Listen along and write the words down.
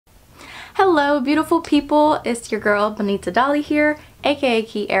Hello beautiful people, it's your girl Bonita Dolly here, aka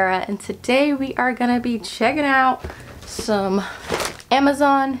Kiara, and today we are gonna be checking out some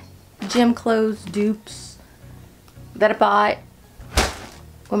Amazon gym clothes dupes that I bought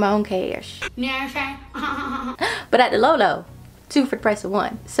with my own cash. But at the low, 2 for the price of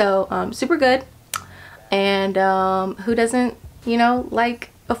 1. So super good. And who doesn't, you know,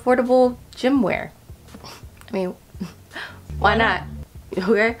 like affordable gym wear? I mean, why not?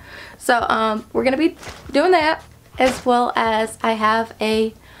 Okay, so we're gonna be doing that, as well as I have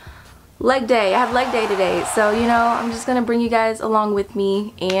a leg day. I have leg day today, so you know, I'm just gonna bring you guys along with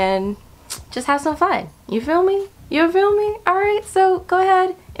me and just have some fun. You feel me? You feel me? Alright, so go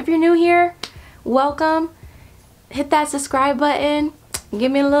ahead. If you're new here, welcome. Hit that subscribe button. Give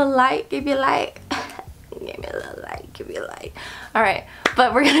me a little like if you like. Give me a little like if you like. Alright,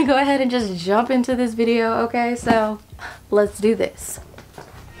 but we're gonna go ahead and just jump into this video, okay? So let's do this.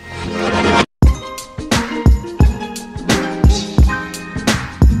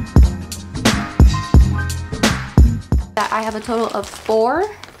 I have a total of 4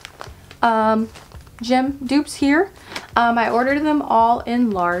 gym dupes here. I ordered them all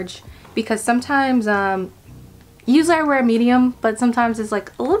in large because sometimes usually I wear medium, but sometimes it's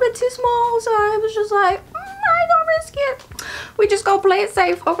like a little bit too small, so I was just like, I ain't gonna risk it. We just gonna play it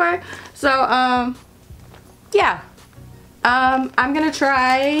safe, okay? So yeah, I'm gonna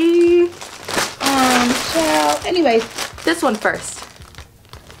try so anyway, this one first.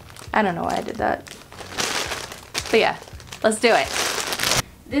 I don't know why I did that, but yeah, let's do it.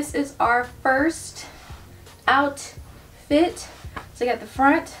 This is our first outfit. So you got the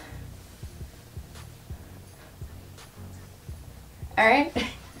front. Alright.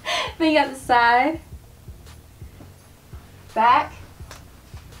 Then you got the side. Back.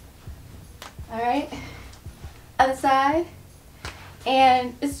 Alright. Other side.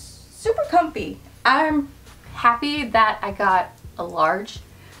 And it's super comfy. I'm happy that I got a large.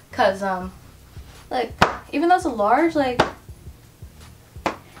 Cause like, even though it's a large, like,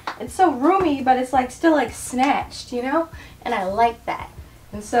 it's so roomy, but it's like still like snatched, you know? And I like that.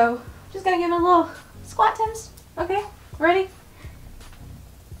 And so I'm just gonna give it a little squat test. Okay, ready?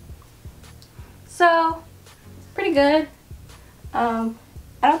 So pretty good. I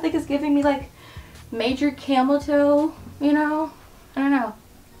don't think it's giving me like major camel toe, you know? I don't know.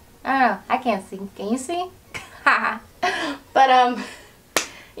 I can't see. Can you see? But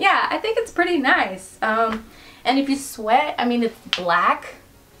yeah, I think it's pretty nice. And if you sweat, I mean, it's black.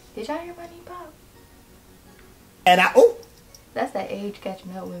 Did y'all hear my knee pop? And oh, that's that age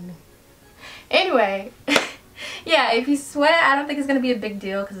catching up with me. Anyway, yeah, if you sweat, I don't think it's gonna be a big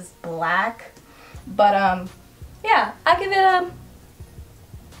deal because it's black. But yeah, I give it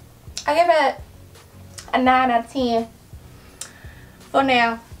a 9 out of 10 for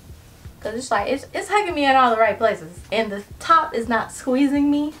now. Cause it's like it's hugging me in all the right places, and the top is not squeezing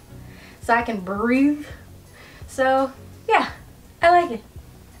me, so I can breathe. So yeah, I like it.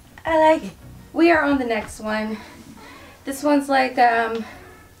 I like it. We are on the next one. This one's like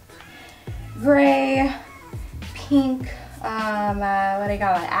gray, pink, what do you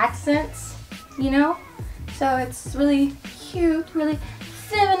call it? Accents, you know? So it's really cute, really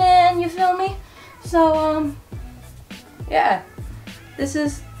feminine, you feel me? So yeah. This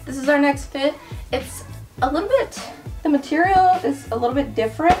is our next fit. It's a little bit, the material is a little bit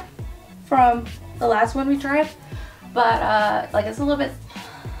different from the last one we tried, but like it's a little bit,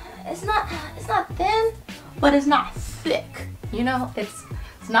 it's not thin, but it's not thick, you know? It's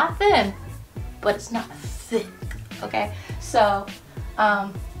not thin, but it's not thick, okay? So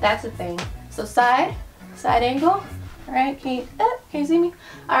that's the thing. So side angle, all right? Can you see me?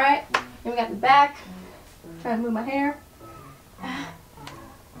 All right, then we got the back. Trying to move my hair.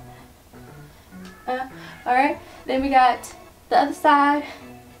 Alright, then we got the other side.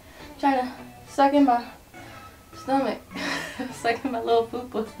 Trying to suck in my stomach. Suck in my little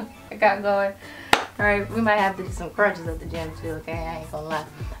poo-poo I got going. Alright, we might have to do some crunches at the gym too, okay? I ain't gonna lie.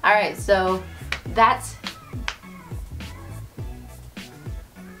 Alright, so that's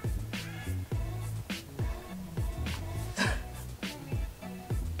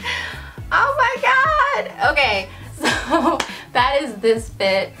oh my god! Okay, so that is this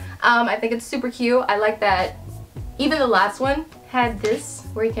fit. I think it's super cute. I like that even the last one had this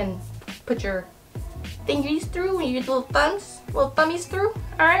where you can put your fingers through and your little thummies through.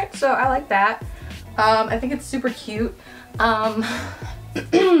 Alright, so I like that. I think it's super cute. Yeah,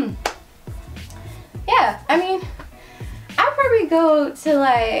 I mean, I'd probably go to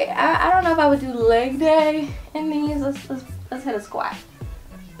like, I don't know if I would do leg day in these. Let's hit a squat.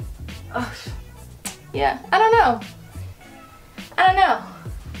 Oh, yeah, I don't know.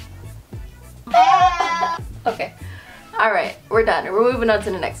 Alright, we're done. We're moving on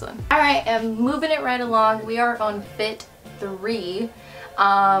to the next one. Alright, and moving it right along, we are on fit 3.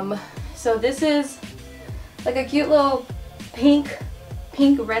 So this is like a cute little pink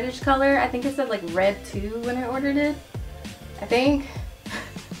reddish color. I think it said like red too when I ordered it. I think.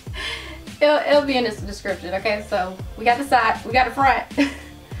 It'll be in this description. Okay, so we got the side, we got the front.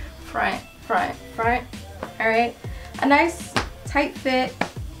 front. Alright. A nice tight fit.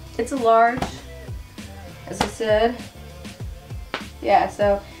 It's a large, as I said. Yeah,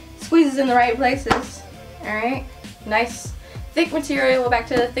 so squeezes in the right places. Alright. Nice thick material. We're back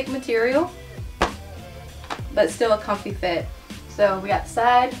to the thick material. But still a comfy fit. So we got the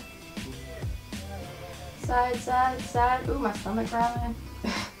side. Side. Ooh, my stomach growling.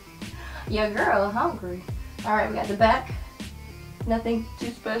 Your girl hungry. Alright, we got the back. Nothing too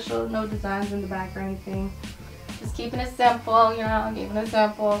special. No designs in the back or anything. Just keeping it simple, you know, keeping it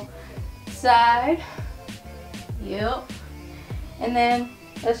simple. Side. Yep. And then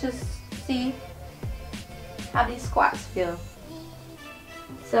let's just see how these squats feel.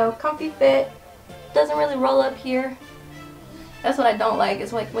 So comfy fit. Doesn't really roll up here. That's what I don't like.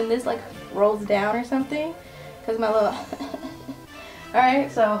 It's like when this like rolls down or something. Cause my little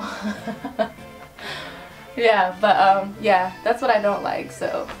alright, so yeah, but yeah, that's what I don't like.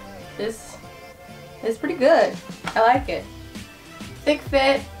 So this is pretty good. I like it. Thick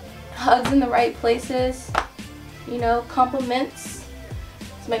fit, hugs in the right places, you know, compliments.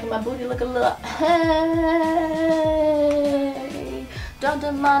 It's making my booty look a little, hey, don't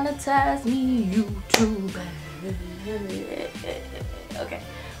demonetize me, YouTube. Okay,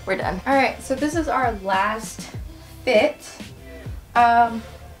 we're done. Alright, so this is our last fit. I'm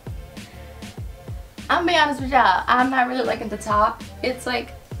gonna be honest with y'all, I'm not really liking the top. It's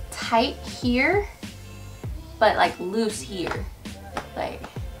like tight here, but like loose here. Like,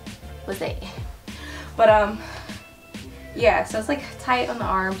 what's that? But yeah, so it's like tight on the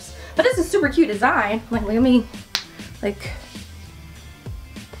arms. But it's a super cute design. Like, look at me. Like,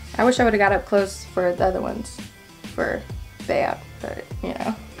 I wish I would have got up close for the other ones. For that, but you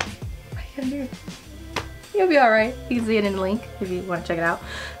know, what are you gonna do? You'll be alright. You can see it in the link if you want to check it out.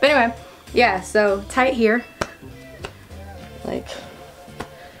 But anyway, yeah, so tight here, like,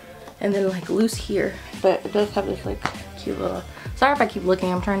 and then like loose here, but it does have this like cute little, sorry if I keep looking,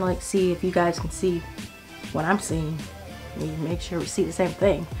 I'm trying to like see if you guys can see what I'm seeing. We make sure we see the same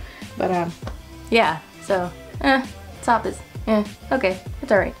thing. But yeah, so top is okay,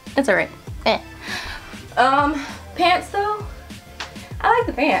 it's alright, pants though, I like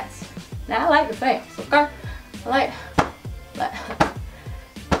the pants. Now I like the pants, okay? I like, but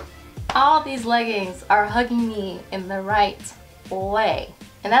all these leggings are hugging me in the right way,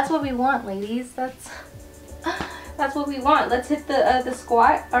 and that's what we want, ladies. That's what we want. Let's hit the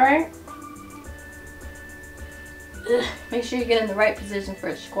squat. All right. Make sure you get in the right position for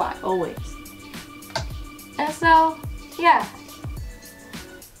a squat always. And so, yeah.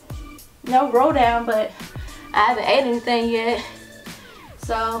 No roll down, but I haven't ate anything yet,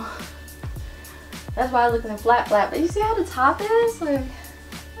 so that's why I'm looking flat. But you see how the top is? Like,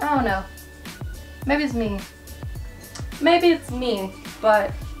 I don't know. Maybe it's me.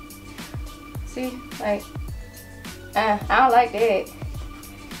 But see, like, I don't like that.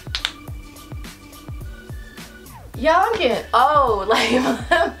 Y'all, I'm getting old. Like,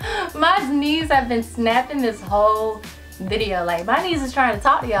 my knees have been snapping this whole video. Like, my knees is trying to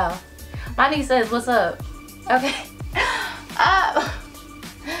talk to y'all. My niece says, what's up? Okay.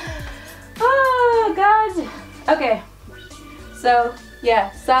 Oh, God. Okay. So,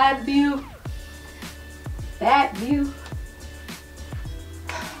 yeah, side view, back view,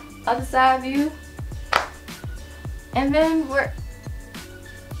 other side view, and then we're,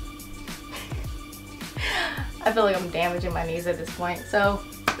 I feel like I'm damaging my knees at this point. So,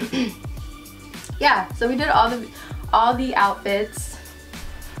 yeah, so we did all the outfits.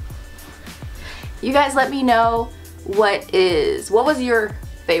 You guys let me know what was your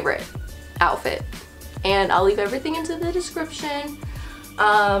favorite outfit, and I'll leave everything into the description.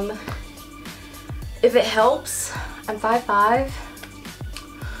 If it helps, I'm 5'5".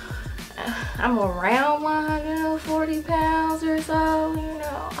 I'm around 140 pounds or so, you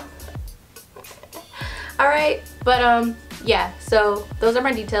know. Alright, but yeah, so those are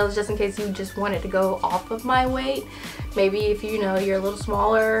my details, just in case you just wanted to go off of my weight. Maybe if you know you're a little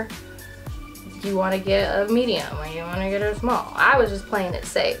smaller, you want to get a medium or you want to get a small. I was just playing it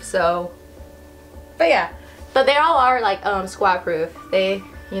safe, so, but yeah. But they all are like squat proof. They,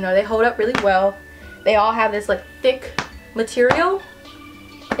 you know, they hold up really well. They all have this like thick material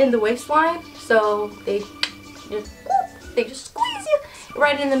in the waistline, so they just squeeze you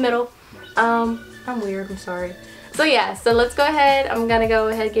right in the middle. I'm weird, I'm sorry. So So yeah, so let's go ahead. I'm gonna go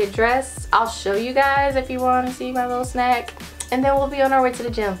ahead and get dressed. I'll show you guys if you want to see my little snack, and then we'll be on our way to the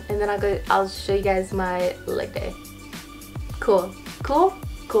gym, and then I'll show you guys my leg day. Cool. Cool?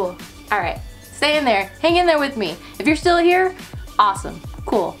 Cool. All right, stay in there, hang in there with me. If you're still here, awesome,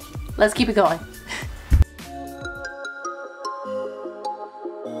 cool. Let's keep it going.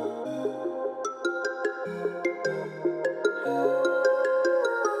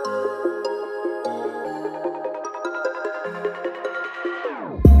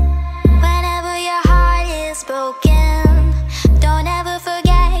 Broken, don't ever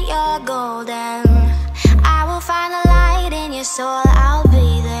forget you're golden. I will find the light in your soul, I'll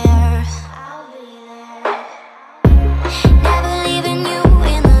be there. Never leaving you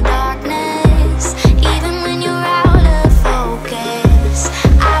in the darkness, even when you're out of focus.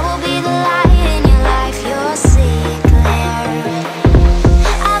 I will be the light in your life, you'll see it clear.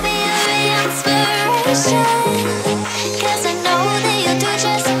 I'll be your inspiration, 'cause I know that you'll do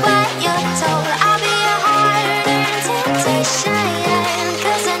just what you're told. I'll be your heart and temptation,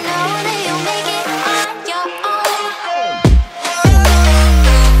 'cause I know that you'll make it on your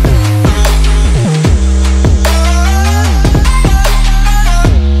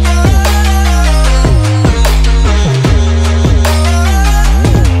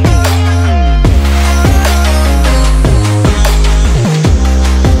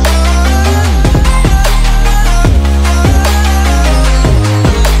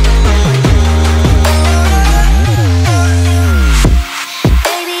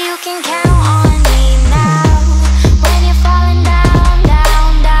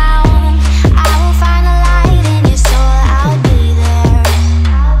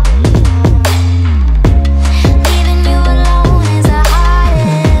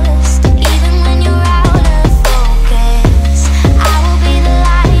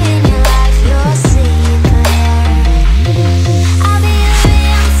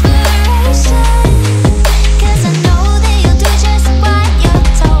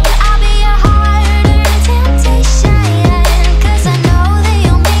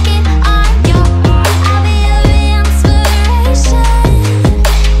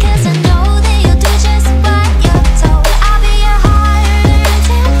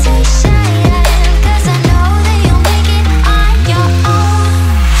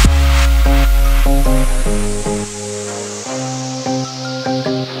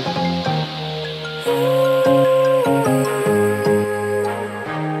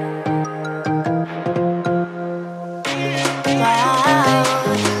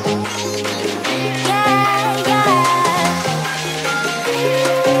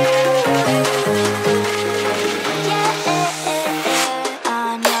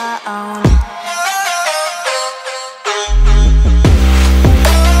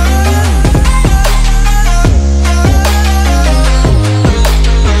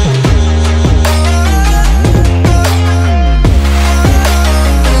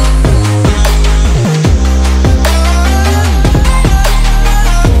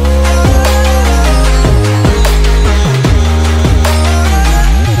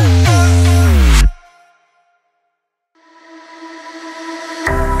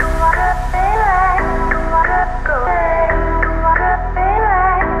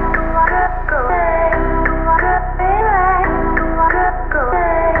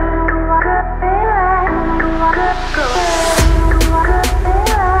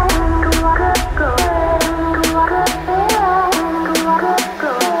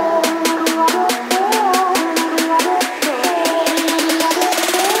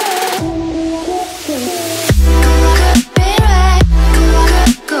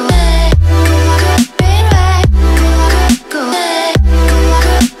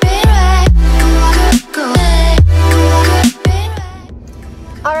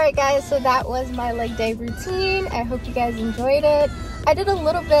So that was my leg day routine. I hope you guys enjoyed it. I did a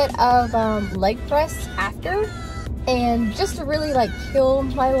little bit of leg press after, and just to really like kill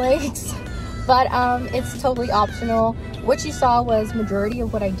my legs, but it's totally optional. What you saw was majority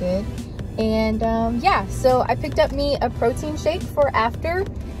of what I did. And yeah, so I picked up me a protein shake for after,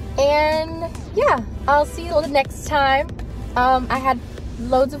 and yeah, I'll see you the next time. I had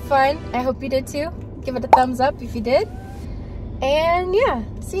loads of fun. I hope you did too. Give it a thumbs up if you did. And yeah,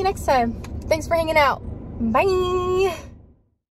 see you next time. Thanks for hanging out. Bye.